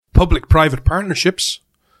public-private partnerships.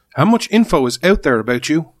 How much info is out there about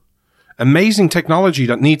you? Amazing technology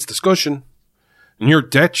that needs discussion. And your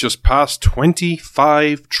debt just passed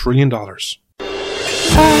 $25 trillion.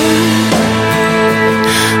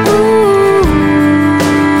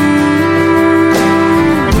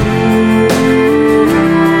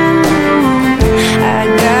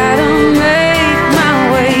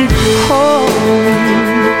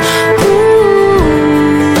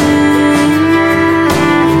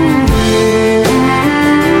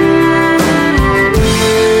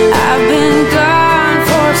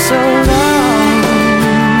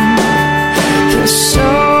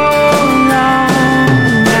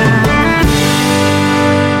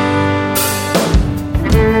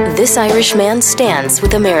 This Irish man stands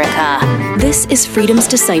with America. This is Freedom's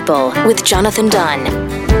Disciple with Jonathan Dunn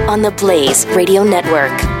on the Blaze Radio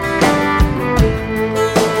Network.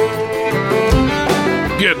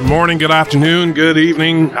 Good morning, good afternoon, good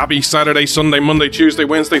evening. Happy Saturday, Sunday, Monday, Tuesday,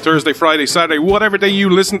 Wednesday, Thursday, Friday, Saturday, whatever day you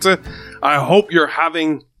listen to. I hope you're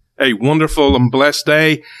having a wonderful and blessed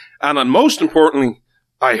day. And most importantly,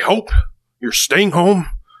 I hope you're staying home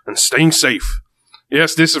and staying safe.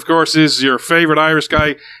 Yes, this, of course, is your favorite Irish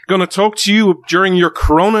guy going to talk to you during your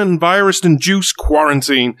coronavirus-induced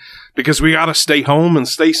quarantine because we got to stay home and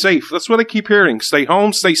stay safe. That's what I keep hearing. Stay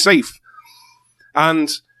home, stay safe. And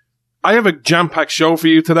I have a jam-packed show for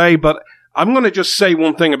you today, but I'm going to just say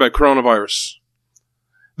one thing about coronavirus.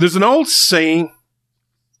 There's an old saying,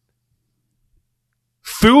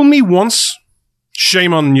 fool me once,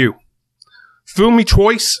 shame on you. Fool me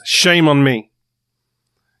twice, shame on me.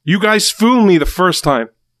 You guys fooled me the first time.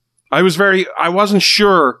 I wasn't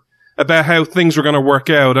sure about how things were going to work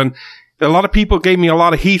out. And a lot of people gave me a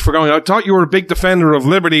lot of heat for going, I thought you were a big defender of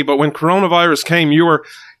liberty, but when coronavirus came, you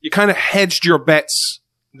kind of hedged your bets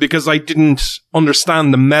because I didn't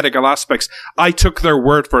understand the medical aspects. I took their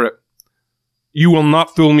word for it. You will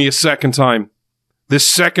not fool me a second time.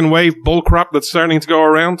 This second wave bullcrap that's starting to go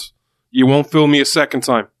around, you won't fool me a second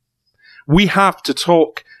time. We have to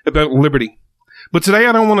talk about liberty. But today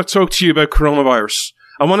I don't want to talk to you about coronavirus.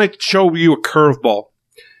 I want to show you a curveball.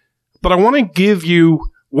 But I want to give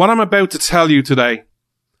you what I'm about to tell you today.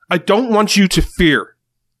 I don't want you to fear.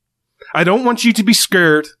 I don't want you to be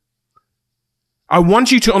scared. I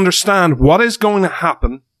want you to understand what is going to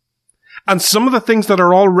happen and some of the things that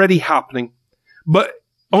are already happening. But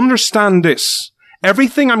understand this.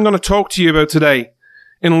 Everything I'm going to talk to you about today,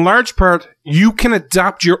 in large part, you can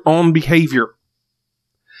adapt your own behavior.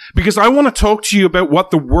 Because I want to talk to you about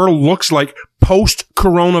what the world looks like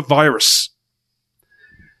post-coronavirus.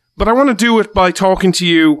 But I want to do it by talking to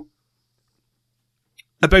you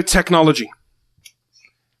about technology.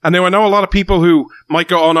 And now I know a lot of people who might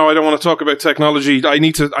go, oh no, I don't want to talk about technology. I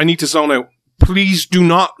need to zone out. Please do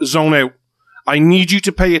not zone out. I need you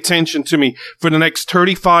to pay attention to me for the next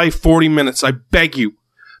 35, 40 minutes. I beg you.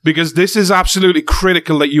 Because this is absolutely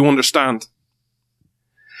critical that you understand.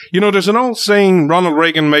 You know, there's an old saying, Ronald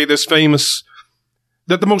Reagan made this famous,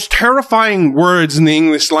 that the most terrifying words in the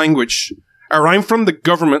English language are, I'm from the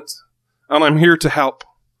government and I'm here to help.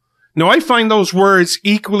 Now, I find those words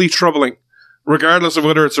equally troubling, regardless of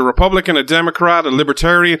whether it's a Republican, a Democrat, a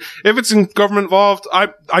Libertarian. If it's in government involved,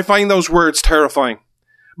 I find those words terrifying.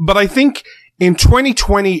 But I think in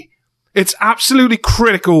 2020, it's absolutely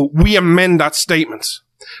critical we amend that statement.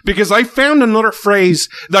 Because I found another phrase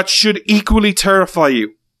that should equally terrify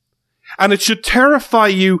you. And it should terrify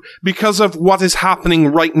you because of what is happening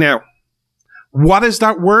right now. What is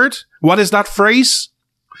that word? What is that phrase?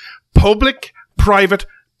 Public-private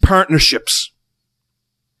partnerships.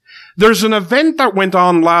 There's an event that went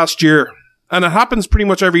on last year, and it happens pretty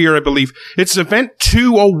much every year, I believe. It's Event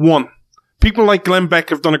 201. People like Glenn Beck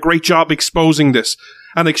have done a great job exposing this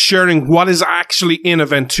and sharing what is actually in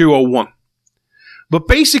Event 201. But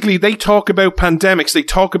basically, they talk about pandemics. They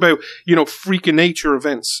talk about, freak of nature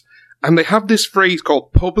events. And they have this phrase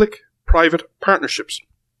called public-private partnerships.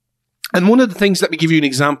 And one of the things, let me give you an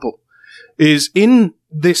example, is in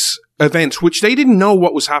this event, which they didn't know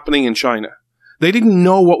what was happening in China. They didn't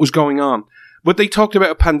know what was going on. But they talked about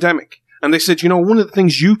a pandemic. And they said, one of the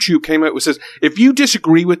things YouTube came out with says, if you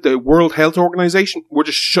disagree with the World Health Organization, we're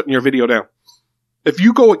just shutting your video down. If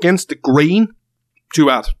you go against the grain, too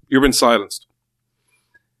bad. You've been silenced.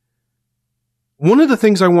 One of the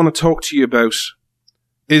things I want to talk to you about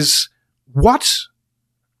is let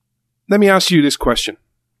me ask you this question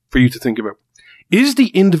for you to think about. Is the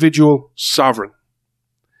individual sovereign?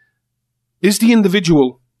 Is the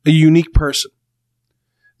individual a unique person?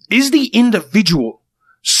 Is the individual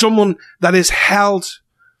someone that is held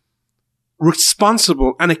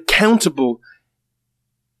responsible and accountable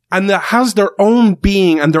and that has their own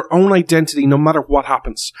being and their own identity no matter what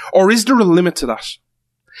happens? Or is there a limit to that?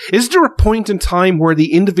 Is there a point in time where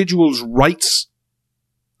the individual's rights,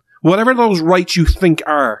 whatever those rights you think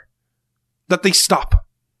are, that they stop?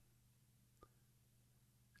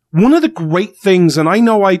 One of the great things, and I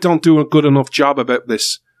know I don't do a good enough job about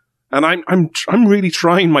this, and I'm really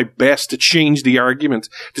trying my best to change the argument,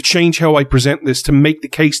 to change how I present this, to make the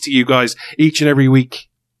case to you guys each and every week.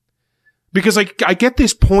 Because I get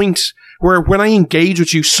this point where when I engage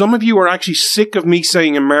with you, some of you are actually sick of me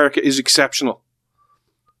saying America is exceptional.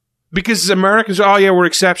 Because Americans, oh yeah, we're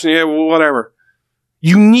exceptional, yeah, well, whatever.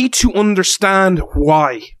 You need to understand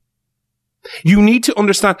why. You need to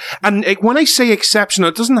understand, and when I say exceptional,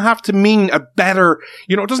 it doesn't have to mean a better,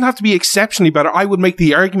 it doesn't have to be exceptionally better. I would make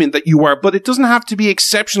the argument that you are, but it doesn't have to be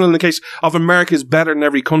exceptional in the case of America is better than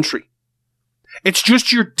every country. It's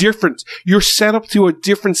just you're different. You're set up to a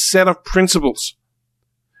different set of principles.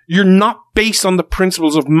 You're not based on the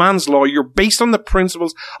principles of man's law. You're based on the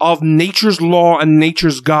principles of nature's law and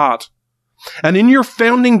nature's God. And in your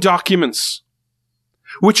founding documents,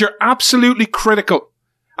 which are absolutely critical,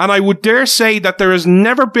 and I would dare say that there has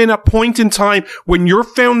never been a point in time when your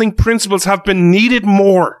founding principles have been needed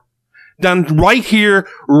more than right here,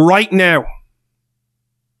 right now.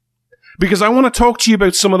 Because I want to talk to you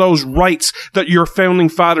about some of those rights that your founding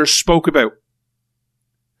fathers spoke about.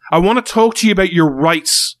 I want to talk to you about your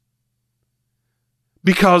rights.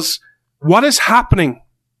 Because what is happening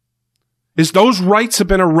is those rights have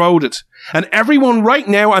been eroded. And everyone right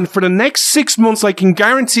now, and for the next 6 months, I can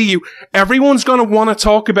guarantee you, everyone's going to want to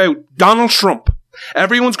talk about Donald Trump.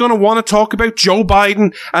 Everyone's going to want to talk about Joe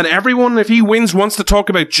Biden. And everyone, if he wins, wants to talk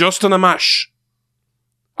about Justin Amash.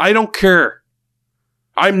 I don't care.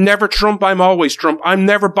 I'm never Trump, I'm always Trump. I'm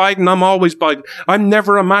never Biden, I'm always Biden. I'm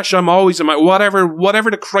never Amash, I'm always Amash.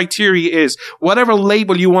 Whatever the criteria is, whatever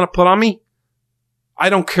label you want to put on me, I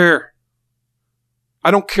don't care.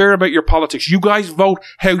 I don't care about your politics. You guys vote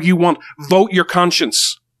how you want. Vote your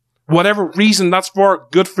conscience. Whatever reason that's for,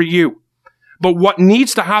 good for you. But what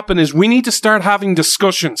needs to happen is we need to start having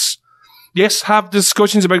discussions. Yes, have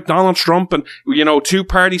discussions about Donald Trump and,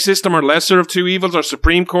 two-party system or lesser of two evils or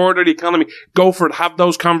Supreme Court or the economy. Go for it. Have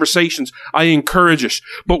those conversations. I encourage it.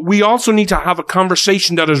 But we also need to have a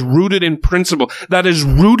conversation that is rooted in principle, that is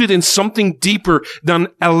rooted in something deeper than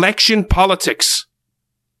election politics.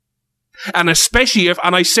 And especially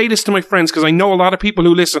and I say this to my friends because I know a lot of people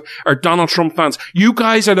who listen are Donald Trump fans. You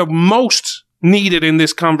guys are the most needed in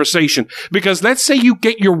this conversation. Because let's say you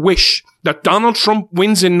get your wish that Donald Trump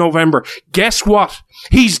wins in November. Guess what?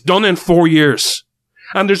 He's done in 4 years.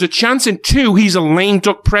 And there's a chance in 2 he's a lame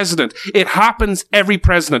duck president. It happens every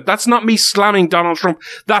president. That's not me slamming Donald Trump.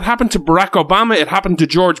 That happened to Barack Obama. It happened to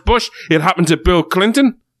George Bush. It happened to Bill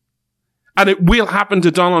Clinton. And it will happen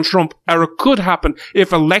to Donald Trump. Or it could happen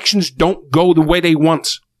if elections don't go the way they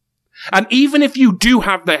want. And even if you do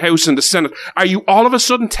have the House and the Senate, are you all of a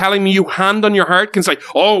sudden telling me you hand on your heart can say,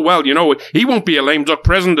 oh, well, he won't be a lame duck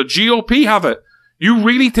president. The GOP have it. You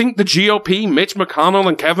really think the GOP, Mitch McConnell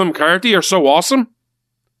and Kevin McCarthy are so awesome?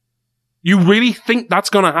 You really think that's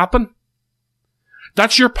going to happen?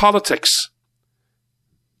 That's your politics.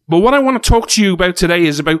 But what I want to talk to you about today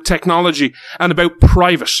is about technology and about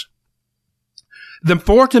private. The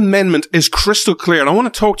Fourth Amendment is crystal clear, and I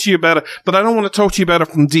want to talk to you about it, but I don't want to talk to you about it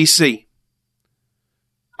from DC.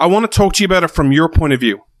 I want to talk to you about it from your point of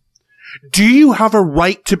view. Do you have a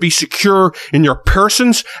right to be secure in your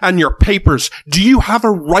persons and your papers? Do you have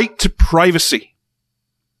a right to privacy?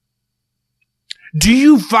 Do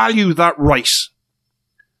you value that right?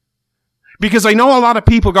 Because I know a lot of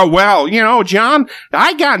people go, well, John,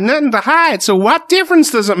 I got nothing to hide, so what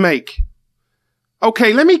difference does it make?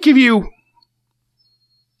 Okay, let me give you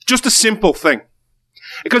just a simple thing.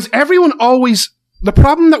 Because the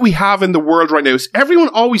problem that we have in the world right now is everyone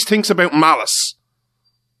always thinks about malice.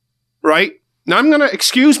 Right? Now I'm going to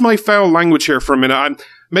excuse my foul language here for a minute.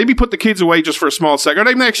 Maybe put the kids away just for a small second.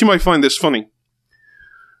 I actually might find this funny.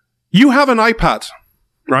 You have an iPad,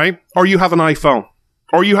 right? Or you have an iPhone.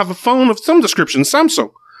 Or you have a phone of some description,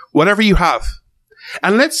 Samsung. Whatever you have.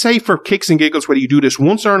 And let's say for kicks and giggles, whether you do this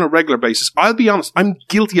once or on a regular basis, I'll be honest, I'm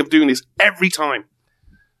guilty of doing this every time.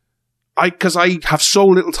 Because I have so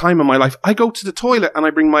little time in my life, I go to the toilet and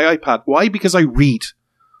I bring my iPad. Why? Because I read.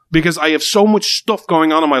 Because I have so much stuff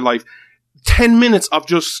going on in my life. 10 minutes of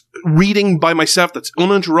just reading by myself that's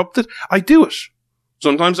uninterrupted, I do it.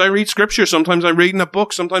 Sometimes I read scripture, sometimes I'm reading a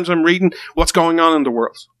book, sometimes I'm reading what's going on in the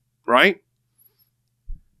world. Right?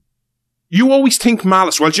 You always think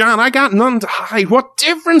malice. Well, John, I got nothing to hide. What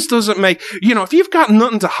difference does it make? If you've got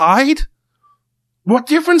nothing to hide, What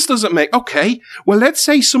difference does it make? Okay, well, let's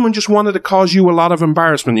say someone just wanted to cause you a lot of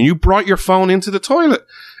embarrassment and you brought your phone into the toilet.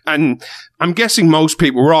 And I'm guessing most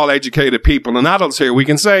people, we're all educated people and adults here, we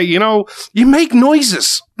can say, you know, you make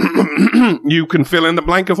noises. You can fill in the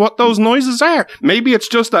blank of what those noises are. Maybe it's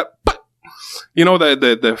just that, you know, the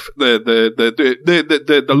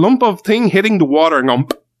lump of thing hitting the water and going,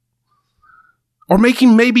 or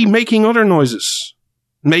maybe making other noises.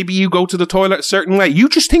 Maybe you go to the toilet a certain way. You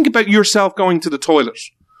just think about yourself going to the toilet,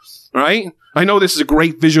 right? I know this is a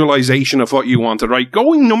great visualization of what you wanted, right?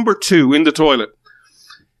 Going number 2 in the toilet.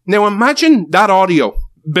 Now imagine that audio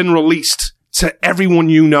been released to everyone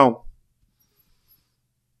you know.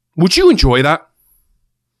 Would you enjoy that?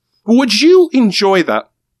 Would you enjoy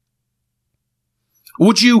that?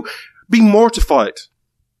 Would you be mortified?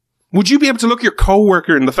 Would you be able to look your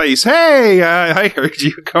coworker in the face? Hey, I heard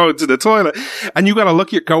you go to the toilet. And you got to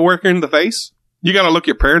look your coworker in the face? You got to look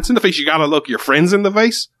your parents in the face? You got to look your friends in the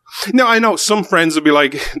face? Now, I know some friends would be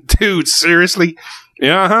like, dude, seriously?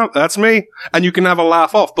 Yeah, that's me. And you can have a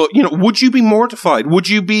laugh off. But, you know, would you be mortified? Would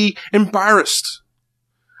you be embarrassed?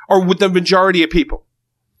 Or would the majority of people?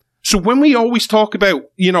 So when we always talk about,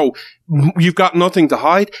 you know, you've got nothing to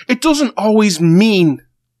hide, it doesn't always mean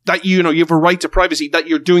that, you know, you have a right to privacy, that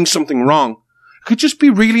you're doing something wrong. It could just be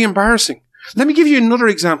really embarrassing. Let me give you another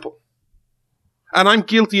example. And I'm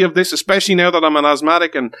guilty of this, especially now that I'm an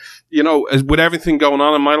asthmatic and, you know, with everything going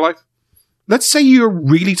on in my life. Let's say you're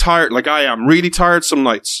really tired, like I am, really tired some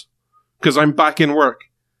nights, because I'm back in work.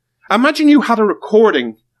 Imagine you had a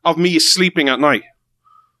recording of me sleeping at night,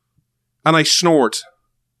 and I snored.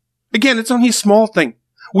 Again, it's only a small thing.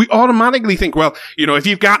 We automatically think, well, you know, if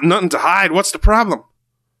you've got nothing to hide, what's the problem?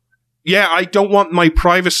 Yeah, I don't want my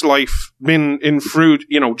private life been in fruit,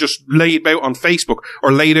 you know, just laid out on Facebook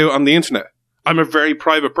or laid out on the internet. I'm a very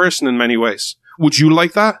private person in many ways. Would you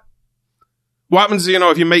like that? What happens, you know,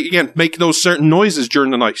 if you make those certain noises during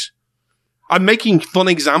the night? I'm making fun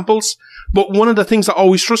examples, but one of the things that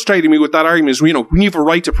always frustrated me with that argument is, you know, when you have a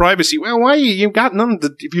right to privacy, well, why? You've got nothing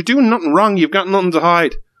if you're doing nothing wrong, you've got nothing to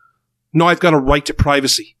hide. No, I've got a right to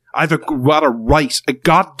privacy. I've got a right, a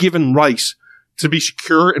God-given right to be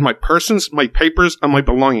secure in my persons, my papers, and my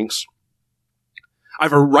belongings. I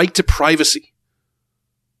have a right to privacy.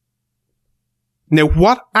 Now,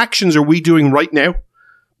 what actions are we doing right now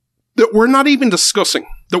that we're not even discussing,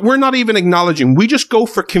 that we're not even acknowledging? We just go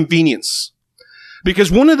for convenience.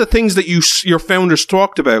 Because one of the things that your founders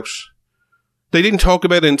talked about, they didn't talk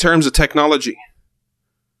about it in terms of technology.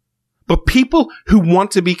 But people who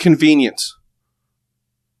want to be convenient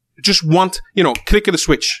just want, you know, click of the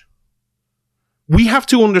switch. We have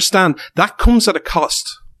to understand that comes at a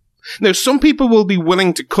cost. Now, some people will be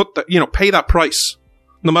willing to pay that price,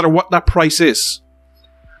 no matter what that price is.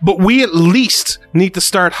 But we at least need to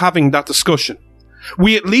start having that discussion.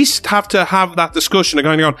 We at least have to have that discussion of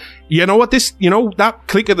going, you know what, that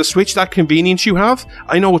click of the switch, that convenience you have,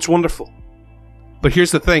 I know it's wonderful. But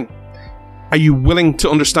here's the thing. Are you willing to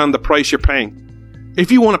understand the price you're paying?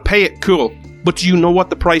 If you want to pay it, cool. But do you know what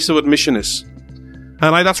the price of admission is?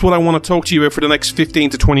 And that's what I want to talk to you about for the next 15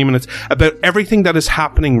 to 20 minutes, about everything that is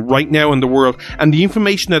happening right now in the world and the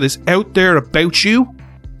information that is out there about you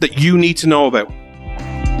that you need to know about.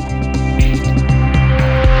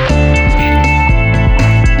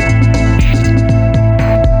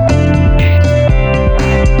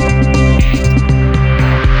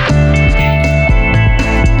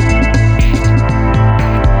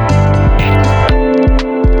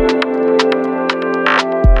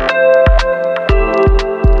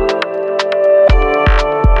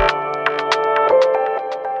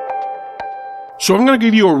 So I'm going to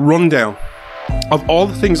give you a rundown of all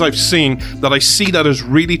the things I've seen that I see that is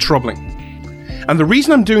really troubling. And the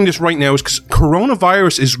reason I'm doing this right now is because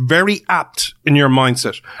coronavirus is very apt in your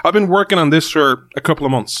mindset. I've been working on this for a couple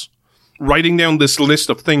of months, writing down this list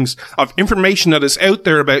of things, of information that is out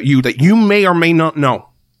there about you that you may or may not know.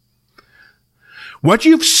 What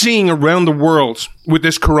you've seen around the world with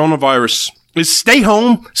this coronavirus is stay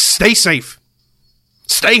home, stay safe.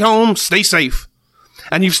 Stay home, stay safe.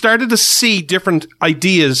 And you've started to see different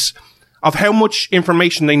ideas of how much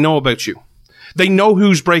information they know about you. They know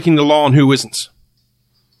who's breaking the law and who isn't.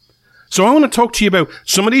 So I want to talk to you about,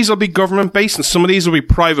 some of these will be government-based and some of these will be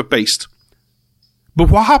private-based. But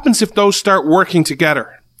what happens if those start working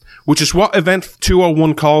together? Which is what Event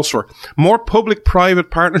 201 calls for. More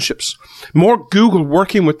public-private partnerships. More Google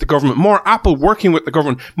working with the government. More Apple working with the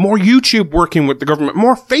government. More YouTube working with the government.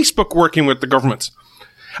 More Facebook working with the government.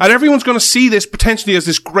 And everyone's going to see this potentially as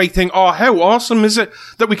this great thing. Oh, how awesome is it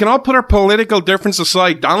that we can all put our political difference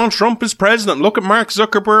aside? Donald Trump is president. Look at Mark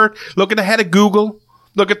Zuckerberg. Look at the head of Google.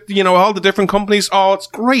 Look at, all the different companies. Oh, it's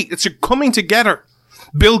great. It's coming together.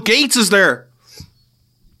 Bill Gates is there.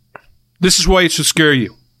 This is why it should scare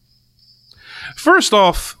you. First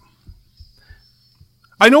off,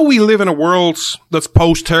 I know we live in a world that's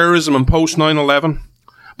post-terrorism and post-9/11,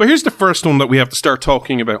 but here's the first one that we have to start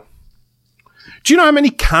talking about. Do you know how many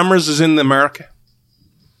cameras is in America?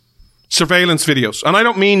 Surveillance videos. And I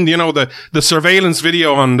don't mean, the surveillance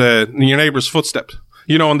video on your neighbor's footsteps,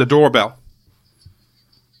 on the doorbell.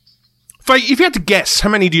 If you had to guess, how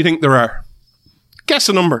many do you think there are? Guess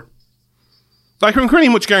a number. I can pretty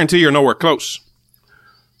much guarantee you're nowhere close.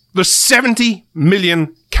 There's 70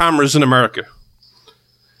 million cameras in America.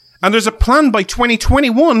 And there's a plan by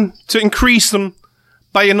 2021 to increase them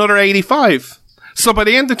by another 85. So by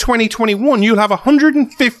the end of 2021, you'll have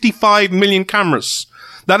 155 million cameras.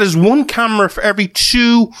 That is one camera for every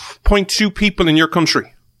 2.2 people in your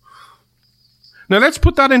country. Now let's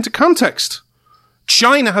put that into context.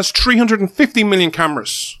 China has 350 million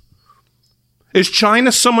cameras. Is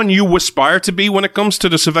China someone you aspire to be when it comes to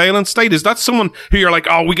the surveillance state? Is that someone who you're like,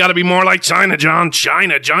 oh, we got to be more like China, John?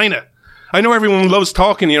 China. I know everyone loves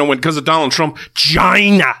talking, because of Donald Trump.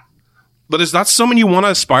 China. But is that someone you want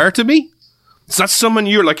to aspire to be? Is that someone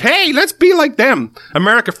you're like, hey, let's be like them?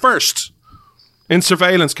 America first in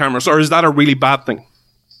surveillance cameras. Or is that a really bad thing?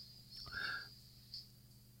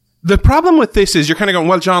 The problem with this is you're kind of going,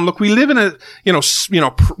 well, John, look, we live in a,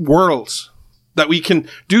 world that we can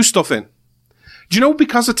do stuff in. Do you know,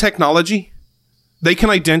 because of technology, they can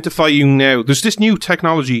identify you now. There's this new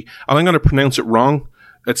technology, and I'm going to pronounce it wrong.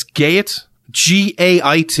 It's GAIT,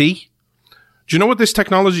 G-A-I-T. Do you know what this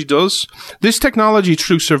technology does? This technology,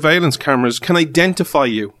 through surveillance cameras, can identify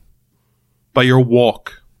you by your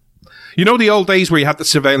walk. You know the old days where you have the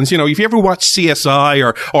surveillance, if you ever watch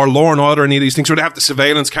CSI or Law and Order, any of these things where they have the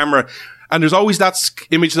surveillance camera, and there's always that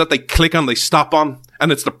image that they click on, they stop on,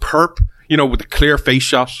 and it's the perp, with the clear face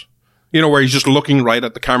shot. Where he's just looking right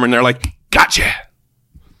at the camera and they're like, gotcha.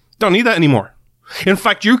 Don't need that anymore. In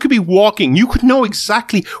fact, you could be walking. You could know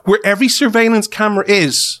exactly where every surveillance camera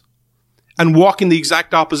is and walk in the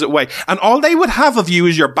exact opposite way. And all they would have of you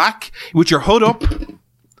is your back with your hood up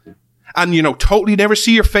and, totally never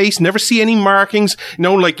see your face, never see any markings.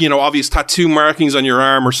 Obvious tattoo markings on your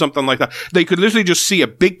arm or something like that. They could literally just see a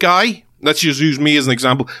big guy. Let's just use me as an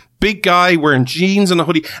example. Big guy wearing jeans and a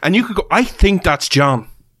hoodie. And you could go, I think that's John.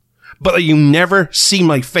 But you never see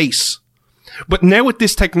my face. But now with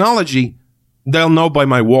this technology, they'll know by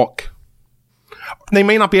my walk. They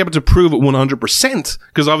may not be able to prove it 100%,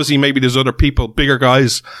 because obviously maybe there's other people, bigger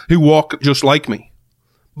guys, who walk just like me.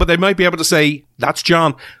 But they might be able to say, that's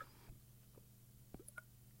John.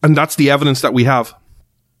 And that's the evidence that we have.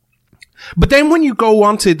 But then when you go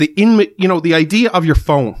on to the idea of your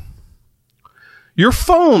phone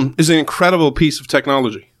is an incredible piece of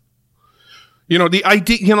technology. The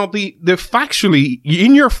idea, the factually,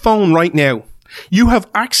 in your phone right now, you have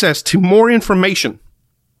access to more information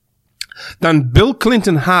than Bill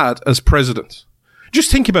Clinton had as president. Just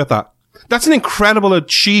think about that. That's an incredible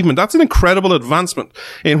achievement. That's an incredible advancement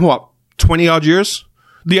in 20 odd years?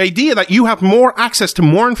 The idea that you have more access to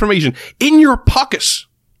more information in your pocket,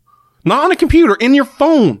 not on a computer, in your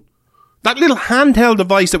phone. That little handheld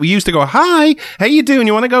device that we used to go, hi, how you doing?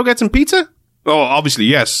 You want to go get some pizza? Oh, obviously,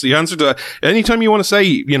 yes. The answer to anytime you want to say,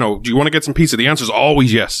 do you want to get some pizza? The answer is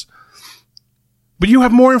always yes. But you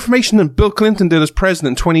have more information than Bill Clinton did as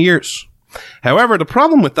president in 20 years. However, the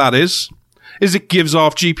problem with that is it gives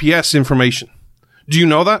off GPS information. Do you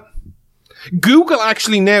know that? Google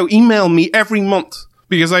actually now email me every month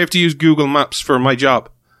because I have to use Google Maps for my job.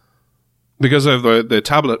 Because of the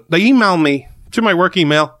tablet. They email me to my work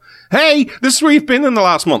email. Hey, this is where you've been in the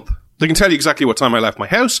last month. They can tell you exactly what time I left my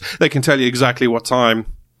house. They can tell you exactly what time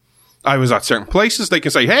I was at certain places. They can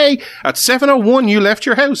say, hey, at 7:01 you left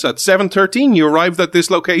your house. At 7:13 you arrived at this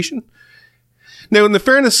location. Now, in the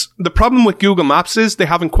fairness, the problem with Google Maps is they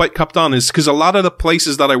haven't quite kept on is because a lot of the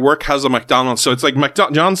places that I work has a McDonald's. So it's like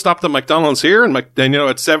John stopped at McDonald's here and then,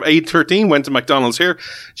 at 8:13 went to McDonald's here.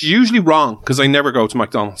 It's usually wrong because I never go to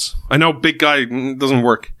McDonald's. I know big guy doesn't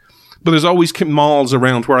work. But there's always malls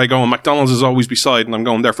around where I go, and McDonald's is always beside, and I'm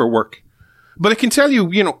going there for work. But it can tell you,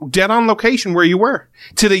 dead on location where you were,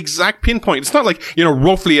 to the exact pinpoint. It's not like,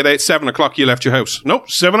 roughly at 7 o'clock you left your house. Nope,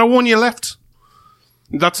 7:01 you left.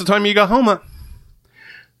 That's the time you got home at.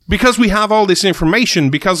 Because we have all this information,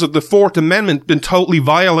 because of the Fourth Amendment been totally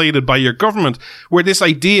violated by your government, where this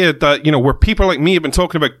idea that, where people like me have been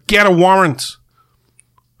talking about, get a warrant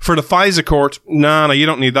for the FISA court. No, you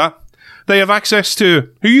don't need that. They have access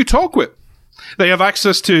to who you talk with. They have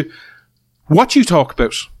access to what you talk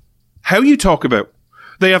about, how you talk about.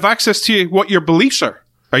 They have access to what your beliefs are.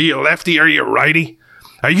 Are you a lefty? Are you a righty?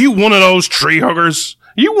 Are you one of those tree huggers?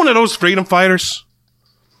 Are you one of those freedom fighters?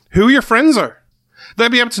 Who your friends are? They'll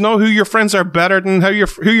be able to know who your friends are better than how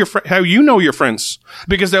you know your friends.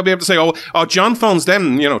 Because they'll be able to say, oh, John phones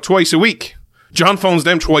them, twice a week. John phones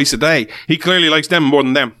them twice a day. He clearly likes them more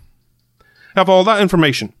than them. Have all that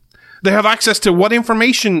information. They have access to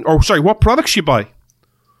what products you buy.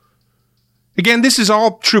 Again, this is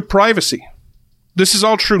all true privacy. This is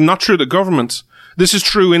all true, not through the government. This is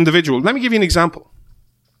true individual. Let me give you an example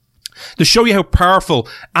to show you how powerful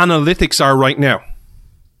analytics are right now.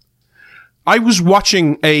 I was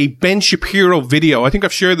watching a Ben Shapiro video. I think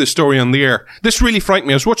I've shared this story on the air. This really frightened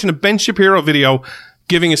me. I was watching a Ben Shapiro video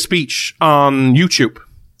giving a speech on YouTube.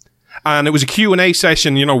 And it was a Q&A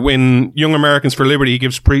session, when Young Americans for Liberty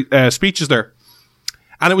gives speeches there.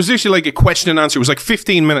 And it was literally like a question and answer. It was like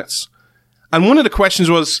 15 minutes. And one of the questions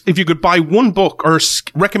was, if you could buy one book or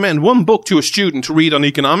recommend one book to a student to read on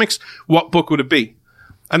economics, what book would it be?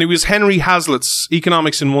 And it was Henry Hazlitt's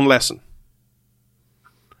Economics in One Lesson.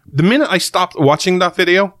 The minute I stopped watching that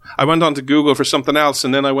video, I went on to Google for something else,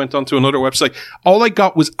 and then I went on to another website. All I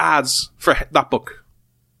got was ads for that book.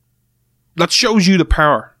 That shows you the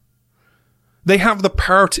power. They have the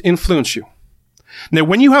power to influence you. Now,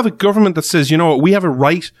 when you have a government that says, we have a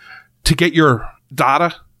right to get your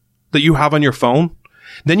data that you have on your phone,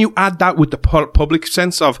 then you add that with the public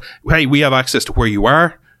sense of, hey, we have access to where you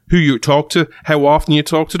are, who you talk to, how often you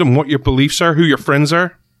talk to them, what your beliefs are, who your friends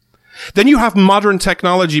are. Then you have modern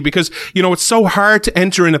technology because, it's so hard to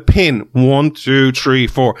enter in a PIN. 1, 2, 3,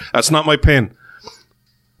 4. That's not my PIN.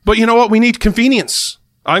 But you know what? We need convenience.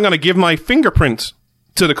 I'm going to give my fingerprint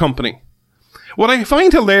to the company. What I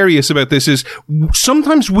find hilarious about this is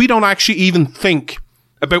sometimes we don't actually even think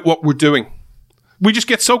about what we're doing. We just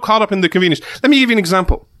get so caught up in the convenience. Let me give you an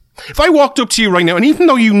example. If I walked up to you right now, and even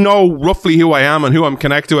though you know roughly who I am and who I'm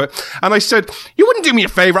connected with, and I said, you wouldn't do me a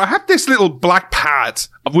favor, I have this little black pad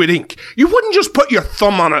with ink. You wouldn't just put your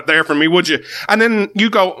thumb on it there for me, would you? And then you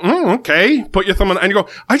go, okay, put your thumb on it, and you go,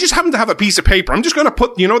 I just happen to have a piece of paper. I'm just going to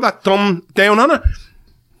put, that thumb down on it.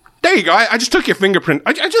 There you go. I just took your fingerprint.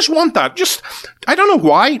 I just want that. I don't know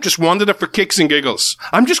why. Just wanted it for kicks and giggles.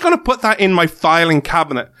 I'm just going to put that in my filing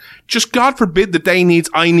cabinet. Just God forbid the day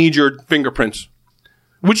I need your fingerprint.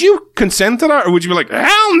 Would you consent to that, or would you be like,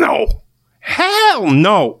 hell no? Hell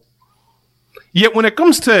no. Yet when it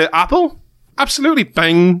comes to Apple, absolutely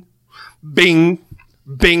bing, bing,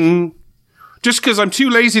 bing. Just because I'm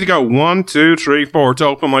too lazy to go 1, 2, 3, 4 to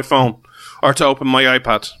open my phone or to open my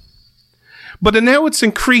iPad. But now it's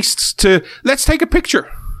increased to, let's take a picture.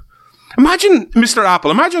 Imagine Mr.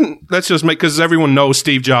 Apple. Let's just make, because everyone knows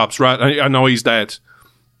Steve Jobs, right? I know he's dead.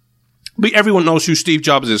 But everyone knows who Steve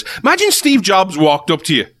Jobs is. Imagine Steve Jobs walked up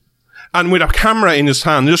to you and with a camera in his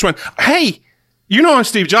hand just went, hey, I'm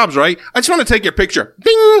Steve Jobs, right? I just want to take your picture.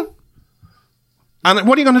 Bing! And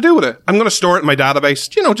what are you going to do with it? I'm going to store it in my database,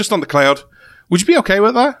 just on the cloud. Would you be okay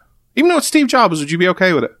with that? Even though it's Steve Jobs, would you be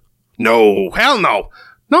okay with it? No, hell no.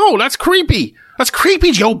 No, that's creepy. That's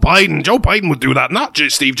creepy Joe Biden. Joe Biden would do that, not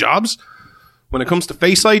just Steve Jobs. When it comes to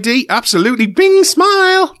Face ID, absolutely. Bing,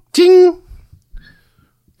 smile, ding.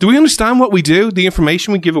 Do we understand what we do? The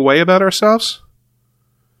information we give away about ourselves?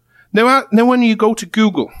 Now when you go to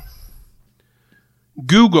Google,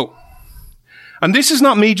 and this is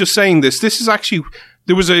not me just saying this. This is actually,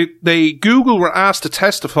 Google were asked to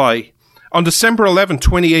testify on December 11,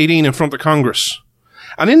 2018 in front of Congress.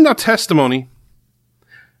 And in that testimony,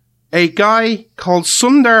 a guy called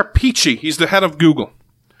Sundar Pichai, he's the head of Google,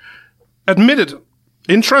 admitted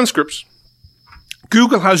in transcripts,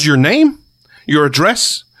 Google has your name, your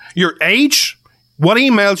address, your age, what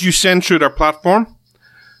emails you send through their platform,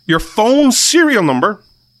 your phone serial number,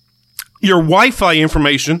 your Wi-Fi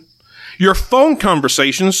information, your phone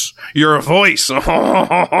conversations, your voice.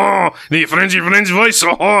 The Frenchy voice.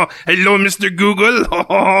 Hello, Mr.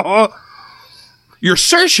 Google. Your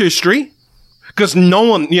search history. Because no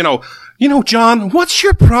one, John, what's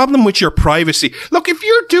your problem with your privacy? Look, if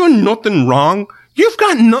you're doing nothing wrong, you've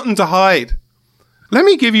got nothing to hide. Let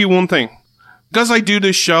me give you one thing. Because I do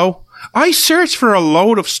this show, I search for a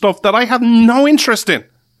load of stuff that I have no interest in.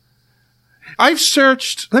 I've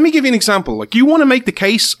searched, let me give you an example. Like, you want to make the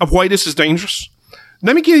case of why this is dangerous?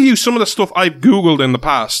 Let me give you some of the stuff I've Googled in the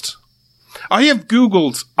past. I have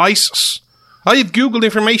Googled ISIS. I have Googled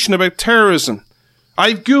information about terrorism.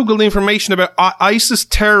 I've Googled information about ISIS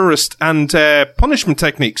terrorist and punishment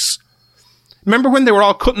techniques. Remember when they were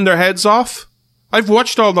all cutting their heads off? I've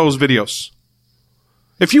watched all those videos.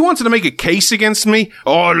 If you wanted to make a case against me,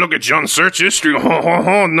 look at John's search history.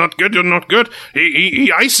 Not good, not good.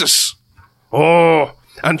 He ISIS.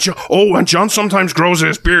 And John sometimes grows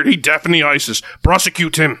his beard. He definitely ISIS.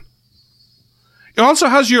 Prosecute him. It also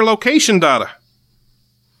has your location data.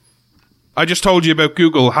 I just told you about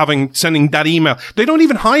Google sending that email. They don't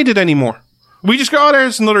even hide it anymore. We just go,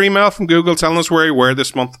 there's another email from Google telling us where you were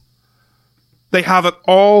this month. They have it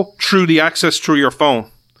all through the access through your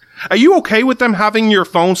phone. Are you okay with them having your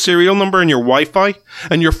phone serial number and your Wi-Fi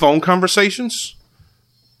and your phone conversations?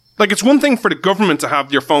 Like, it's one thing for the government to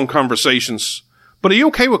have your phone conversations, but are you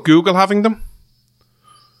okay with Google having them?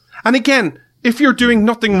 And again, if you're doing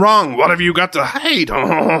nothing wrong, what have you got to hide?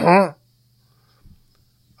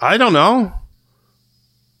 I don't know.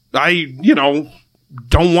 I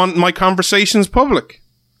don't want my conversations public.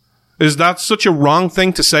 Is that such a wrong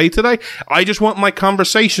thing to say today? I just want my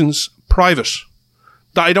conversations private.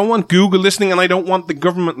 I don't want Google listening and I don't want the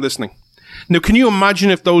government listening. Now, can you imagine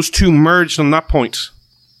if those two merged on that point?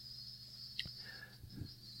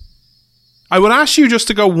 I would ask you just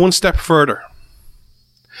to go one step further.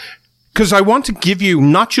 Because I want to give you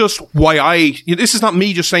not just why this is not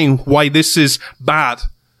me just saying why this is bad.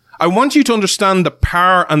 I want you to understand the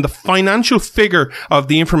power and the financial figure of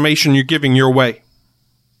the information you're giving your way.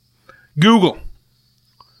 Google.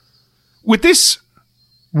 With this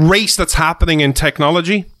race that's happening in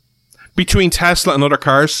technology between Tesla and other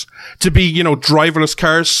cars to be, driverless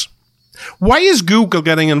cars, why is Google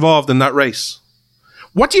getting involved in that race?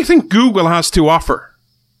 What do you think Google has to offer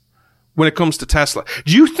when it comes to Tesla?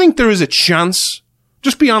 Do you think there is a chance?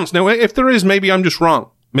 Just be honest. Now, if there is, maybe I'm just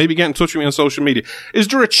wrong. Maybe get in touch with me on social media. Is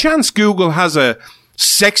there a chance Google has a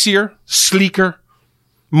sexier, sleeker,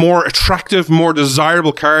 more attractive, more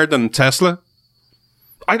desirable car than Tesla?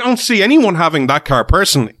 I don't see anyone having that car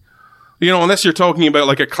personally. Unless you're talking about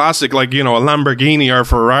like a classic, like, a Lamborghini or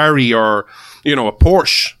Ferrari or, a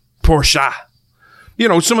Porsche.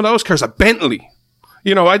 Some of those cars, a Bentley.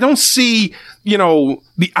 I don't see,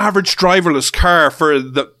 the average driverless car for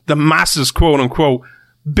the masses, quote unquote,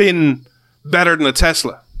 being better than a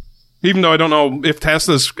Tesla. Even though I don't know if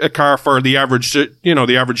Tesla's a car for the average, the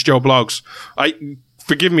average Joe Blogs.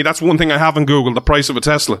 Forgive me, that's one thing I haven't Googled, the price of a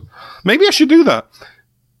Tesla. Maybe I should do that.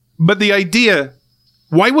 But the idea,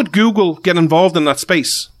 why would Google get involved in that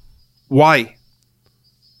space? Why?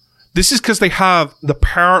 This is because they have the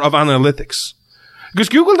power of analytics. Because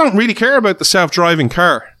Google don't really care about the self-driving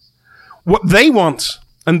car. What they want,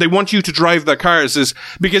 and they want you to drive their cars, is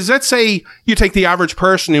because let's say you take the average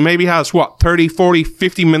person who maybe has 30, 40,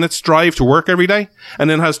 50 minutes drive to work every day, and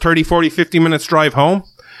then has 30, 40, 50 minutes drive home.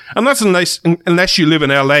 And that's unless you live in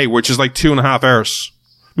LA, which is like 2.5 hours.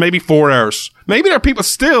 Maybe 4 hours. Maybe there are people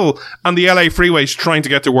still on the LA freeways trying to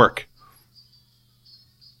get to work.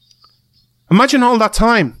 Imagine all that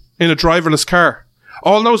time in a driverless car.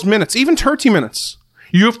 All those minutes, even 30 minutes.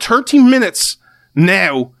 You have 30 minutes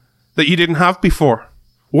now that you didn't have before.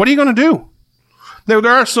 What are you going to do? Now,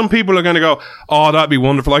 there are some people who are going to go, oh, that'd be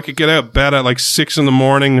wonderful. I could get out of bed at like 6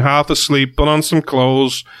 a.m, half asleep, put on some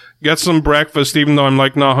clothes, get some breakfast, even though I'm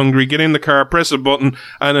like not hungry, get in the car, press a button,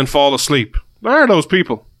 and then fall asleep. There are those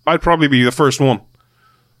people. I'd probably be the first one.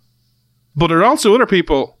 But there are also other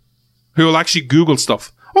people who will actually Google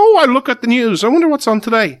stuff. Oh, I look at the news. I wonder what's on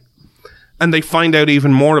today. And they find out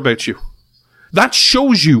even more about you. That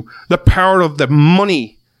shows you the power of the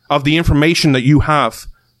money of the information that you have.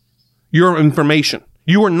 Your information.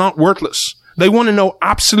 You are not worthless. They want to know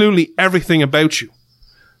absolutely everything about you.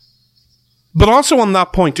 But also on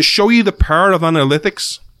that point, to show you the power of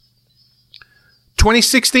analytics,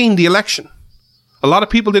 2016, the election. A lot of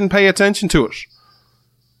people didn't pay attention to it.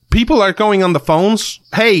 People are going on the phones.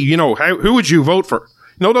 Hey, who would you vote for?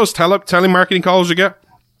 Those telemarketing calls you get?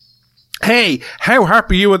 Hey, how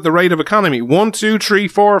happy are you at the rate of economy? 1, 2, 3,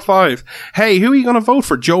 4, 5. Hey, who are you going to vote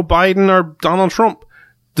for? Joe Biden or Donald Trump?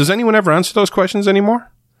 Does anyone ever answer those questions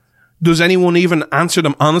anymore? Does anyone even answer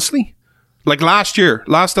them honestly? Like last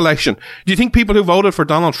election, do you think people who voted for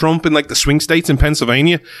Donald Trump in like the swing states in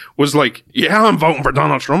Pennsylvania was like, yeah, I'm voting for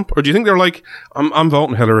Donald Trump? Or do you think they're like, I'm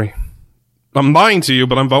voting Hillary? I'm lying to you,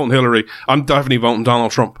 but I'm voting Hillary. I'm definitely voting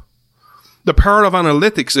Donald Trump. The power of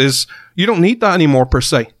analytics is you don't need that anymore per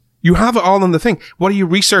se. You have it all in the thing. What are you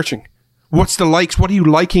researching? What's the likes? What are you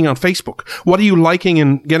liking on Facebook? What are you liking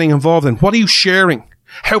and getting involved in? What are you sharing?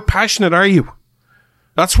 How passionate are you?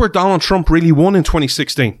 That's where Donald Trump really won in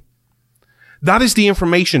 2016. That is the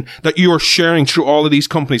information that you are sharing through all of these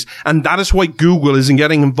companies. And that is why Google isn't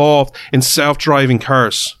getting involved in self-driving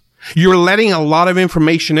cars. You're letting a lot of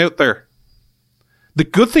information out there. The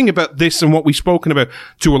good thing about this and what we've spoken about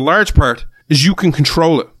to a large part is you can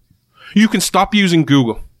control it. You can stop using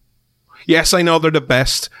Google. Yes, I know they're the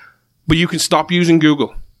best, but you can stop using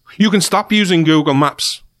Google. You can stop using Google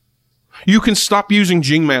Maps. You can stop using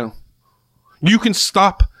Gmail. You can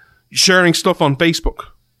stop sharing stuff on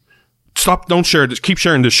Facebook. Don't share this. Keep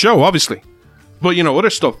sharing this show, obviously. But,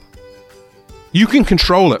 other stuff. You can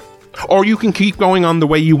control it. Or you can keep going on the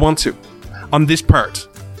way you want to. On this part.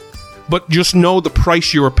 But just know the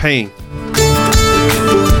price you are paying.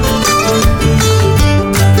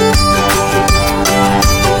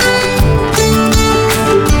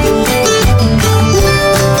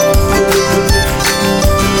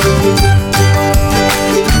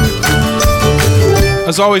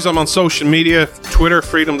 As always, I'm on social media, Twitter,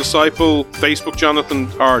 Freedom Disciple, Facebook,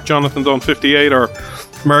 Jonathan Dunn 58, or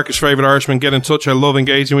America's Favorite Irishman. Get in touch. I love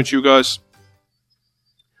engaging with you guys.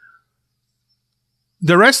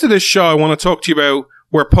 The rest of this show, I want to talk to you about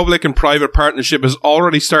where public and private partnership is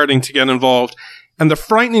already starting to get involved. And the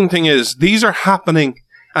frightening thing is, these are happening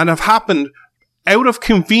and have happened out of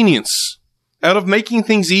convenience, out of making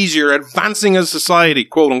things easier, advancing as society,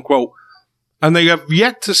 quote unquote. And they have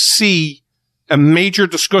yet to see a major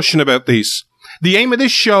discussion about these. The aim of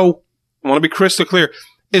this show, I want to be crystal clear,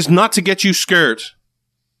 is not to get you scared.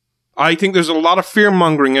 I think there's a lot of fear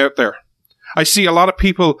mongering out there. I see a lot of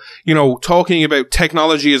people, talking about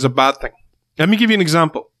technology as a bad thing. Let me give you an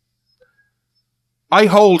example. I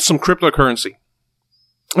hold some cryptocurrency.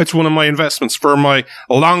 It's one of my investments for my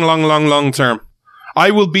long term.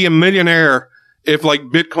 I will be a millionaire if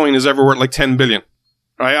Bitcoin is ever worth like 10 billion.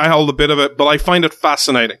 Right? I hold a bit of it, but I find it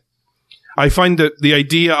fascinating. I find that the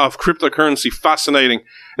idea of cryptocurrency fascinating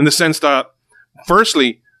in the sense that,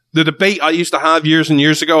 firstly, the debate I used to have years and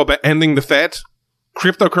years ago about ending the Fed,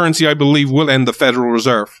 cryptocurrency, I believe, will end the Federal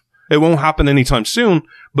Reserve. It won't happen anytime soon,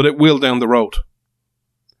 but it will down the road.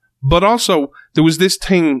 But also, there was this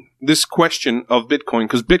question of Bitcoin,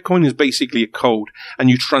 because Bitcoin is basically a code, and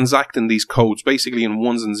you transact in these codes, basically in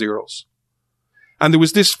ones and zeros. And there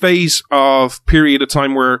was this period of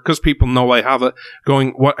time where, because people know I have it,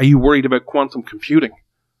 going, what, are you worried about quantum computing?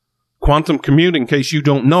 Quantum computing, in case you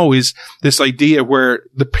don't know, is this idea where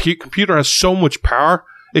the computer has so much power,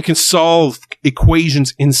 it can solve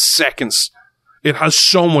equations in seconds. It has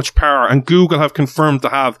so much power, and Google have confirmed to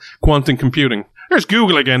have quantum computing. There's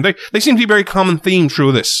Google again. They seem to be a very common theme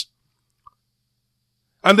through this.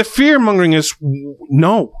 And the fear-mongering is,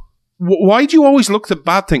 no. Why do you always look at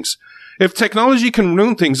bad things? If technology can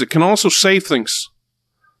ruin things, it can also save things.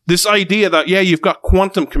 This idea that, you've got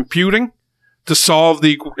quantum computing to solve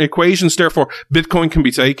the equations, therefore Bitcoin can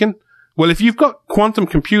be taken. Well, if you've got quantum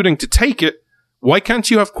computing to take it, why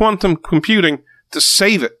can't you have quantum computing to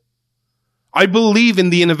save it? I believe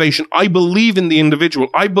in the innovation. I believe in the individual.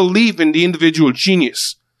 I believe in the individual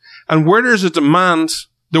genius. And where there's a demand,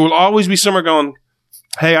 there will always be someone going,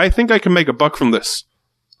 hey, I think I can make a buck from this.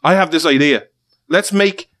 I have this idea. Let's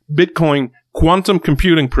make Bitcoin quantum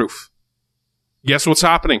computing proof. Guess what's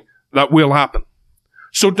happening? That will happen.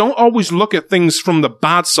 So don't always look at things from the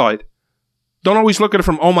bad side. Don't always look at it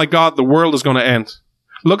from, oh my God, the world is going to end.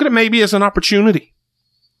 Look at it maybe as an opportunity.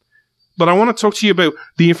 But I want to talk to you about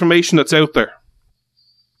the information that's out there.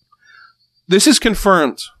 This is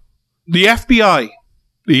confirmed. The FBI,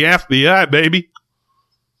 baby,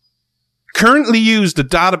 currently use the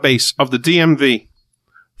database of the DMV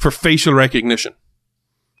for facial recognition.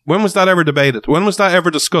 When was that ever debated? When was that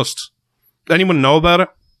ever discussed? Anyone know about it?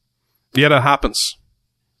 Yeah, that happens.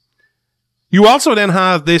 You also then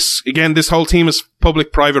have this whole team is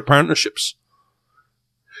public-private partnerships.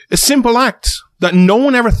 A simple act that no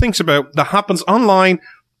one ever thinks about that happens online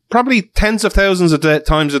probably tens of thousands of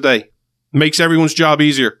times a day. Makes everyone's job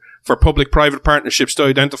easier for public-private partnerships to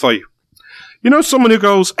identify you. Someone who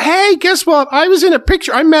goes, hey, guess what? I was in a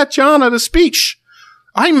picture. I met John at a speech.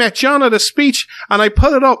 And I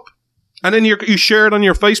put it up. And then you share it on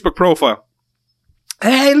your Facebook profile.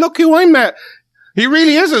 Hey, look who I met. He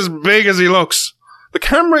really is as big as he looks. The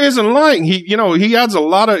camera isn't lying. He has a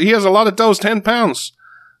lot of those 10 pounds.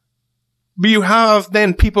 But you have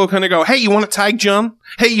then people kind of go, hey, you want to tag John?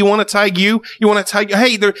 Hey, you want to tag you? You want to tag,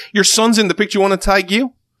 hey, your son's in the picture. You want to tag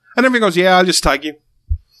you? And everyone goes, yeah, I'll just tag you.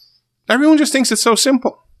 Everyone just thinks it's so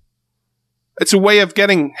simple. It's a way of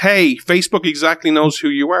getting, hey, Facebook exactly knows who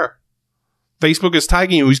you are. Facebook is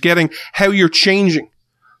tagging you. He's getting how you're changing.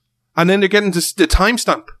 And then they're getting to the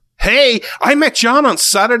timestamp. Hey, I met John on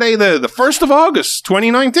Saturday, the 1st of August,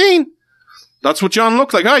 2019. That's what John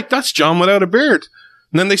looked like. All right, that's John without a beard.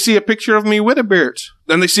 And then they see a picture of me with a beard.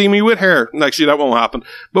 Then they see me with hair. And actually, that won't happen.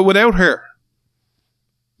 But without hair.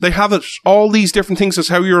 They have it, all these different things as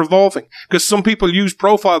how you're evolving. Because some people use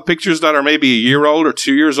profile pictures that are maybe a year old or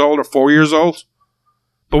 2 years old or 4 years old.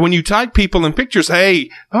 But when you tag people in pictures, hey,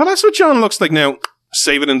 oh, that's what John looks like now.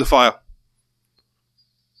 Save it in the file.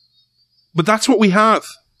 But that's what we have.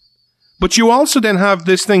 But you also then have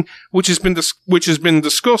this thing which has been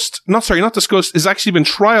discussed, not discussed, is actually been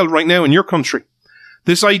trialed right now in your country.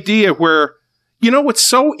 This idea where, it's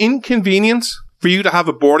so inconvenient for you to have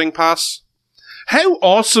a boarding pass. How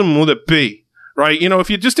awesome would it be, right?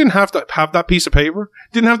 If you just didn't have to have that piece of paper,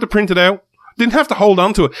 didn't have to print it out, didn't have to hold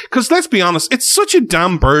on to it. Because let's be honest, it's such a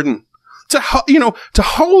damn burden to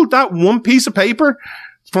hold that one piece of paper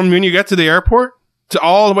from when you get to the airport to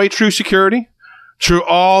all the way through security. Through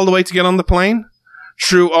all the way to get on the plane,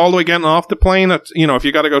 through all the way getting off the plane, if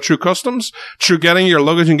you got to go through customs, through getting your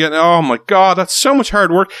luggage and oh my God, that's so much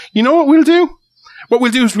hard work. You know what we'll do? What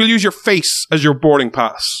we'll do is we'll use your face as your boarding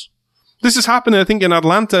pass. This is happening, I think, in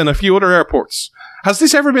Atlanta and a few other airports. Has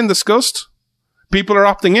this ever been discussed? People are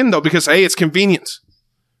opting in though because, hey, it's convenient.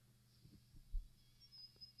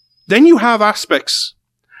 Then you have aspects,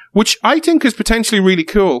 which I think is potentially really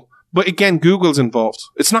cool. But again, Google's involved.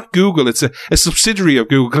 It's not Google, it's a subsidiary of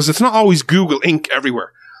Google, because it's not always Google Inc.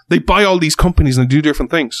 everywhere. They buy all these companies and do different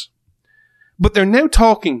things. But they're now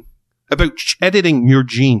talking about editing your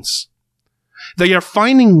genes. They are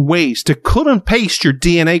finding ways to cut and paste your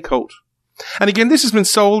DNA code. And again, this has been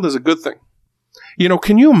sold as a good thing.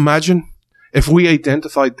 Can you imagine if we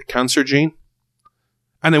identified the cancer gene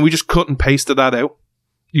and then we just cut and pasted that out?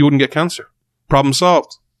 You wouldn't get cancer. Problem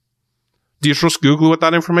solved. Do you trust Google with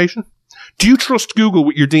that information? Do you trust Google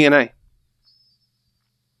with your DNA?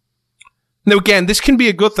 Now, again, this can be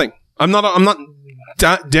a good thing. I'm not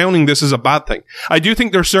downing this as a bad thing. I do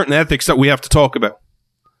think there are certain ethics that we have to talk about.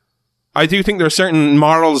 I do think there are certain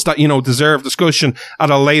morals that, deserve discussion at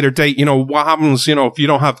a later date. What happens, if you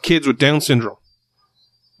don't have kids with Down syndrome?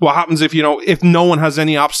 What happens if no one has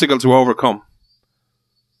any obstacle to overcome?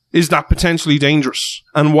 Is that potentially dangerous?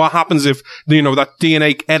 And what happens if, that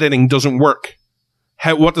DNA editing doesn't work?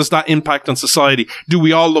 What does that impact on society? Do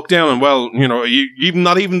we all look down and,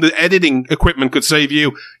 not even the editing equipment could save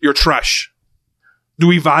you? You're trash. Do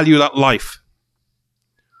we value that life?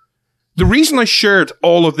 The reason I shared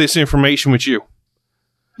all of this information with you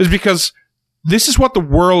is because this is what the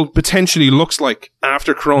world potentially looks like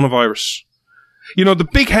after coronavirus. The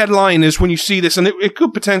big headline is when you see this, and it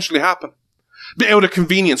could potentially happen. Out of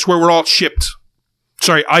convenience, where we're all shipped.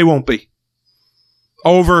 Sorry, I won't be.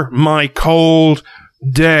 Over my cold,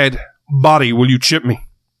 dead body, will you chip me?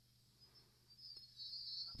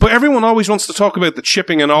 But everyone always wants to talk about the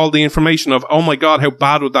chipping and all the information of, oh my God, how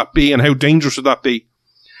bad would that be and how dangerous would that be?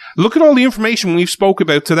 Look at all the information we've spoke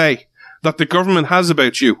about today that the government has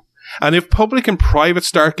about you. And if public and private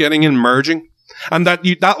start getting in merging, and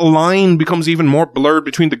that line becomes even more blurred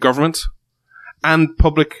between the government and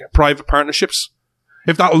public-private partnerships,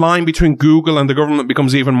 if that line between Google and the government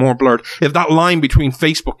becomes even more blurred, if that line between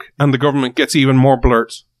Facebook and the government gets even more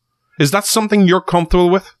blurred, is that something you're comfortable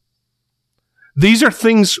with? These are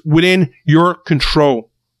things within your control.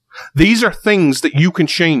 These are things that you can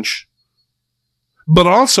change. But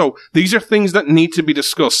also, these are things that need to be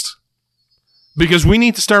discussed. Because we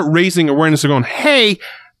need to start raising awareness of going, hey,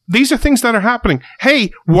 these are things that are happening.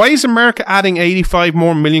 Hey, why is America adding 85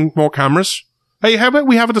 million more cameras? Hey, how about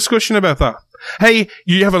we have a discussion about that? Hey,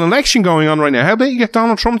 you have an election going on right now. How about you get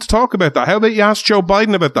Donald Trump to talk about that? How about you ask Joe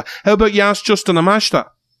Biden about that? How about you ask Justin Amash that?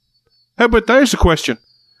 How about there's a question?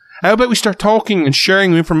 How about we start talking and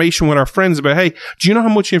sharing information with our friends about, hey, do you know how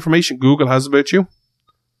much information Google has about you?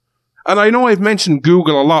 And I know I've mentioned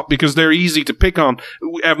Google a lot because they're easy to pick on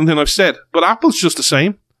everything I've said, but Apple's just the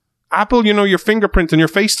same. Apple, your fingerprint and your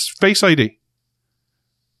face ID.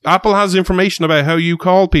 Apple has information about how you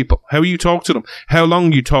call people, how you talk to them, how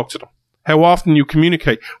long you talk to them, how often you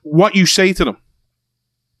communicate, what you say to them.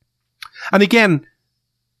 And again,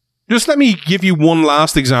 just let me give you one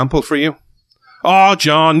last example for you. Oh,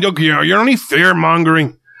 John, look, you're only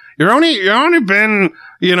fear-mongering. You're only been,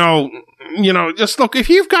 just look, if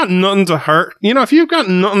you've got nothing to hurt, if you've got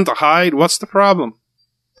nothing to hide, what's the problem?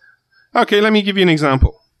 Okay, let me give you an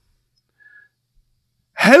example.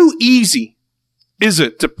 How easy is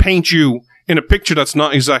it to paint you in a picture that's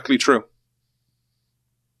not exactly true?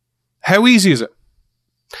 How easy is it?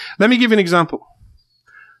 Let me give you an example.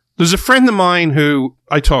 There's a friend of mine who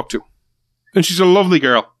I talk to, and she's a lovely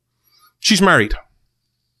girl. She's married.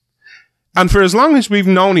 And for as long as we've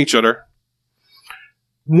known each other,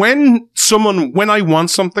 when I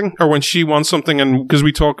want something, or when she wants something, and because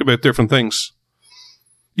we talk about different things,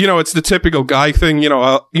 it's the typical guy thing, and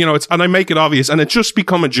I make it obvious, and it's just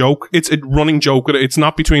become a joke. It's a running joke. It's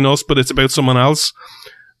not between us, but it's about someone else.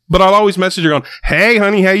 But I'll always message her going, hey,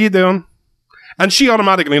 honey, how you doing? And she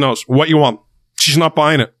automatically knows what you want. She's not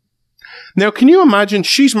buying it. Now, can you imagine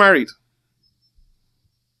she's married?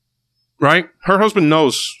 right? Her husband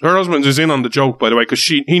knows. Her husband is in on the joke, by the way, because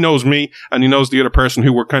he knows me and he knows the other person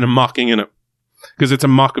who we're kind of mocking in it. Because it's a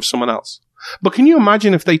mock of someone else. But can you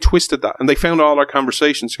imagine if they twisted that and they found all our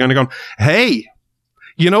conversations kind of going, hey,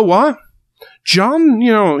 you know what? John,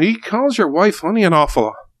 he calls your wife honey an awful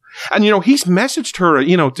lot. And, he's messaged her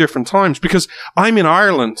at, different times because I'm in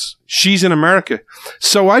Ireland. She's in America.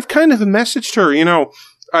 So I've kind of messaged her,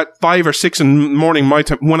 at 5 or 6 in the morning my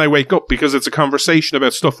time when I wake up because it's a conversation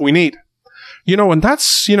about stuff we need. And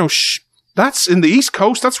that's, that's in the East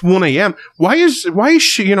Coast. That's 1 a.m. Why is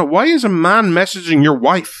she, why is a man messaging your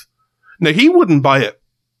wife? Now, he wouldn't buy it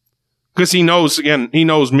because he knows me and he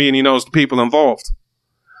knows the people involved.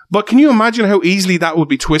 But can you imagine how easily that would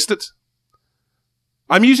be twisted?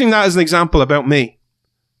 I'm using that as an example about me.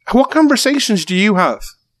 What conversations do you have?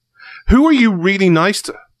 Who are you really nice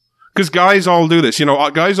to? Because guys all do this.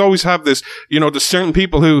 Guys always have this, there's certain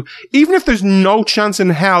people who, even if there's no chance in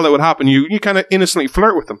hell that would happen, you kind of innocently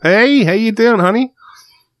flirt with them. Hey, how you doing, honey?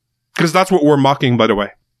 Because that's what we're mocking, by the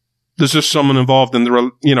way. There's just someone involved in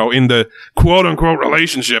the, in the quote unquote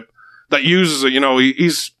relationship that uses it.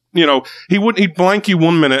 He'd blank you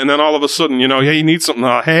 1 minute and then all of a sudden, hey, you need something.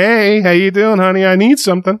 Oh, hey, how you doing, honey? I need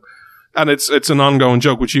something. And it's an ongoing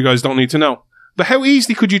joke, which you guys don't need to know. But how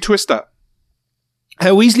easily could you twist that?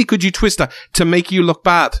 How easily could you twist that to make you look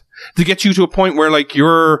bad? To get you to a point where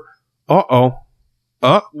you're,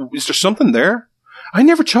 is there something there? I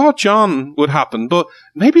never thought John would happen, but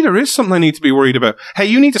maybe there is something I need to be worried about. Hey,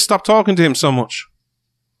 you need to stop talking to him so much.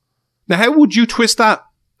 Now, how would you twist that?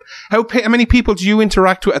 How many people do you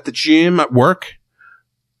interact with at the gym, at work?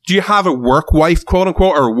 Do you have a work wife, quote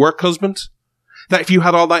unquote, or a work husband? That if you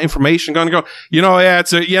had all that information going to go,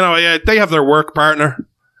 they have their work partner.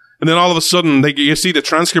 And then all of a sudden, you see the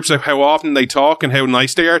transcripts of how often they talk and how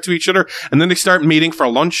nice they are to each other. And then they start meeting for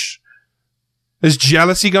lunch. Is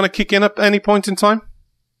jealousy going to kick in at any point in time?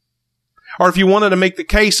 Or if you wanted to make the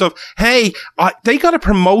case of, hey, they got a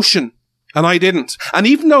promotion and I didn't. And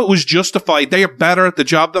even though it was justified, they are better at the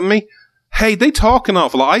job than me. Hey, they talk an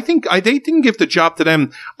awful lot. I think they didn't give the job to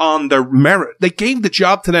them on their merit. They gave the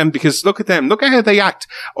job to them because look at them. Look at how they act.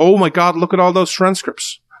 Oh my God, look at all those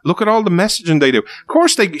transcripts. Look at all the messaging they do. Of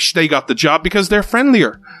course they got the job because they're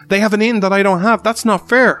friendlier. They have an in that I don't have. That's not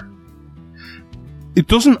fair. It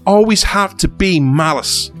doesn't always have to be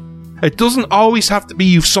malice. It doesn't always have to be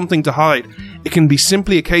you've something to hide. It can be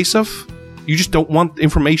simply a case of you just don't want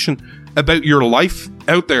information about your life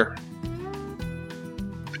out there.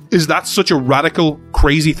 Is that such a radical,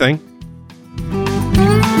 crazy thing?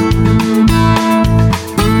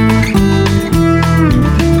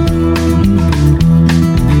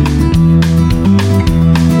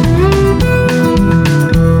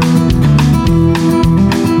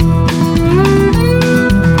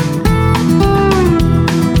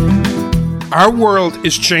 Our world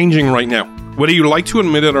is changing right now, whether you like to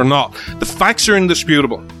admit it or not. The facts are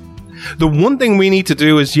indisputable. The one thing we need to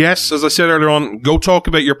do is, yes, as I said earlier on, go talk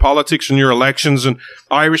about your politics and your elections, and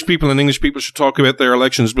Irish people and English people should talk about their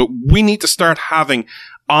elections, but we need to start having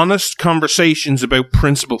honest conversations about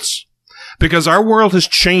principles. Because our world has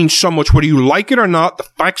changed so much, whether you like it or not, the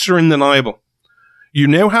facts are undeniable. You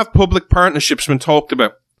now have public partnerships been talked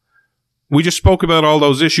about. We just spoke about all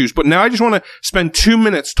those issues, but now I just want to spend 2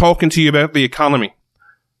 minutes talking to you about the economy.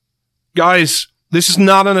 Guys, this is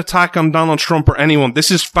not an attack on Donald Trump or anyone. This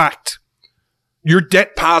is fact. Your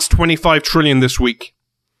debt passed 25 trillion this week.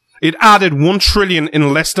 It added 1 trillion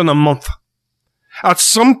in less than a month. At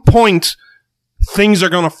some point, things are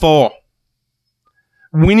going to fall.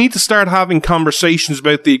 We need to start having conversations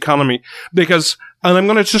about the economy because, and I'm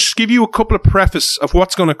going to just give you a couple of preface of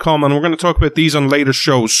what's going to come, and we're going to talk about these on later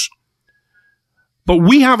shows. But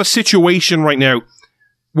we have a situation right now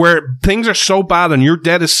where things are so bad and your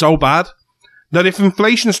debt is so bad that if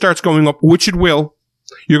inflation starts going up, which it will,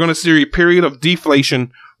 you're going to see a period of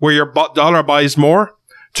deflation where your dollar buys more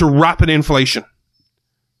to rapid inflation.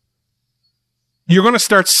 You're going to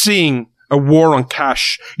start seeing a war on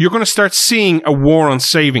cash. You're going to start seeing a war on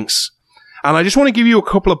savings. And I just want to give you a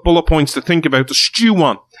couple of bullet points to think about, to stew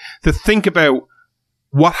on, to think about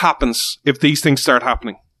what happens if these things start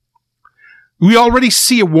happening. We already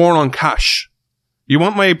see a war on cash. You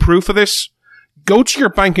want my proof of this? Go to your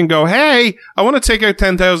bank and go, hey, I want to take out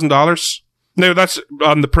 $10,000. Now, that's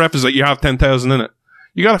on the preface that you have 10,000 in it.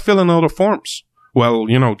 You got to fill in all the forms. Well,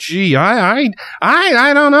 gee, I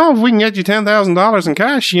don't know if we can get you $10,000 in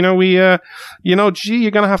cash. Gee,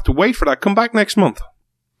 you're going to have to wait for that. Come back next month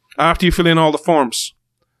after you fill in all the forms.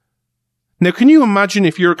 Now, can you imagine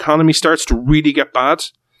if your economy starts to really get bad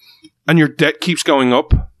and your debt keeps going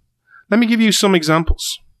up? Let me give you some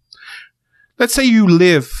examples. Let's say you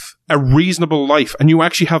live a reasonable life and you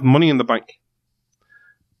actually have money in the bank,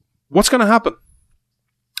 what's going to happen?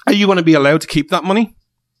 Are you going to be allowed to keep that money?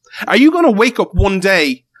 Are you going to wake up one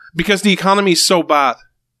day because the economy is so bad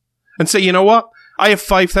and say, you know what? I have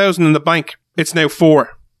 5,000 in the bank. It's now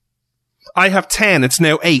 4. I have 10. It's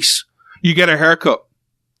now 8. You get a haircut.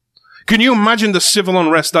 Can you imagine the civil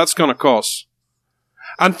unrest that's going to cause?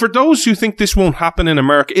 And for those who think this won't happen in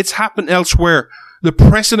America, it's happened elsewhere. The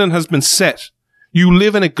precedent has been set. You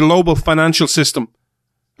live in a global financial system.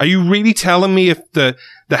 Are you really telling me if the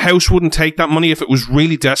House wouldn't take that money if it was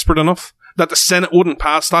really desperate enough? That the Senate wouldn't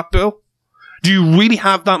pass that bill? Do you really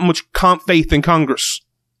have that much faith in Congress?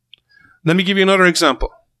 Let me give you another example.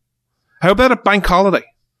 How about a bank holiday?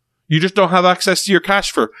 You just don't have access to your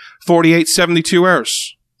cash for 48, 72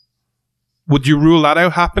 hours. Would you rule that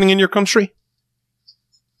out happening in your country?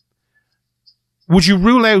 Would you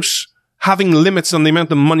rule out having limits on the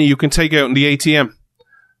amount of money you can take out in the ATM?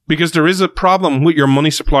 Because there is a problem with your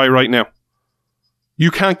money supply right now.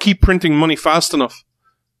 You can't keep printing money fast enough.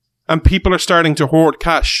 And people are starting to hoard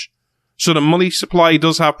cash. So the money supply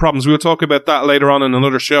does have problems. We'll talk about that later on in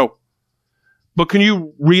another show. But can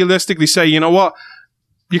you realistically say, you know what?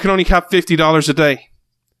 You can only have $50 a day.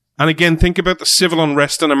 And again, think about the civil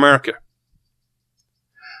unrest in America.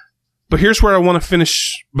 But here's where I want to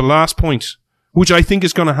finish the last point, which I think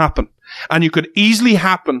is going to happen. And you could easily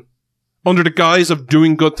happen under the guise of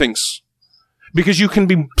doing good things. Because you can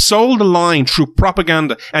be sold a line through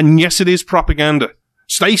propaganda. And yes, it is propaganda.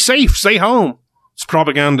 Stay safe, stay home. It's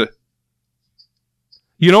propaganda.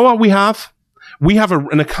 You know what we have? We have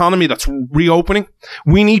an economy that's reopening.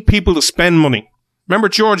 We need people to spend money. Remember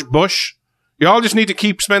George Bush? You all just need to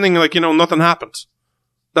keep spending like, nothing happened.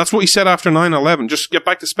 That's what he said after 9/11. Just get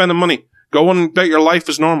back to spending money. Go on about your life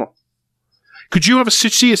as normal. Could you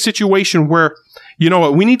see a situation where, you know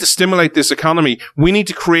what, we need to stimulate this economy. We need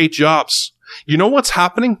to create jobs. You know what's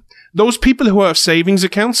happening? Those people who have savings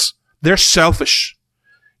accounts, they're selfish.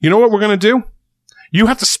 You know what we're going to do? You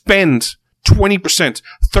have to spend 20%,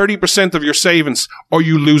 30% of your savings or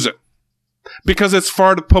you lose it. Because it's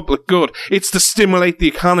for the public good. It's to stimulate the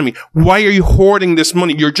economy. Why are you hoarding this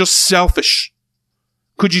money? You're just selfish.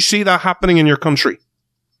 Could you see that happening in your country?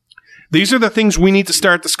 These are the things we need to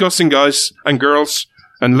start discussing, guys and girls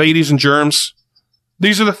and ladies and germs.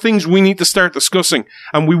 These are the things we need to start discussing.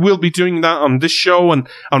 And we will be doing that on this show and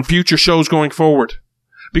on future shows going forward.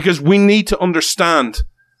 Because we need to understand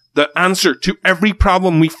the answer to every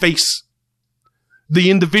problem we face.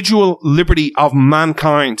 The individual liberty of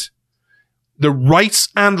mankind. The rights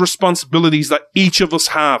and responsibilities that each of us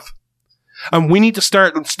have. And we need to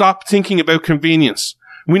stop thinking about convenience.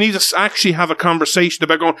 We need to actually have a conversation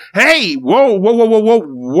about going, hey,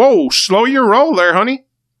 whoa, slow your roll there, honey.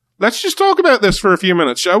 Let's just talk about this for a few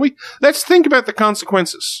minutes, shall we? Let's think about the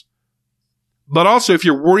consequences. But also, if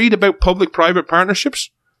you're worried about public-private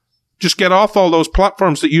partnerships, just get off all those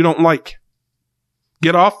platforms that you don't like.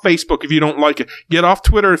 Get off Facebook if you don't like it. Get off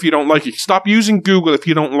Twitter if you don't like it. Stop using Google if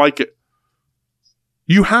you don't like it.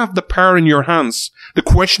 You have the power in your hands. The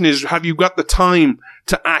question is, have you got the time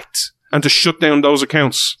to act and to shut down those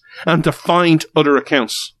accounts and to find other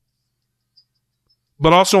accounts?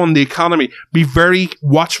 But also on the economy, be very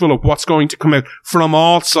watchful of what's going to come out from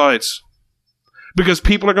all sides. Because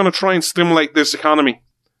people are going to try and stimulate this economy.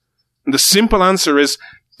 And the simple answer is,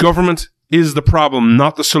 government is the problem,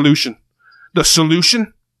 not the solution. The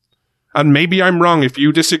solution, and maybe I'm wrong, if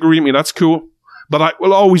you disagree with me, that's cool. But I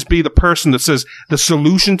will always be the person that says the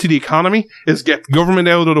solution to the economy is get government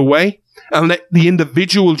out of the way and let the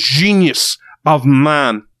individual genius of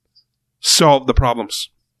man solve the problems.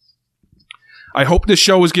 I hope this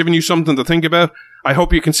show has given you something to think about. I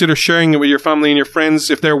hope you consider sharing it with your family and your friends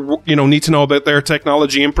if they need to know about their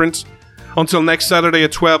technology imprint. Until next Saturday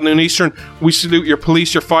at 12 noon Eastern, we salute your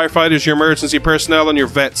police, your firefighters, your emergency personnel, and your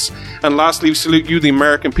vets. And lastly, we salute you, the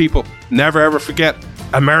American people. Never ever forget,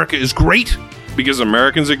 America is great because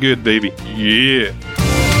Americans are good, baby. Yeah.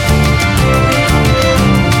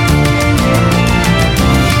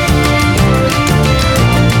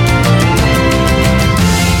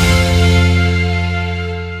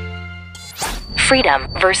 Freedom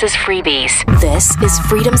versus freebies. This is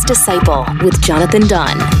Freedom's Disciple with Jonathan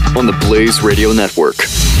Dunn on the Blaze Radio Network.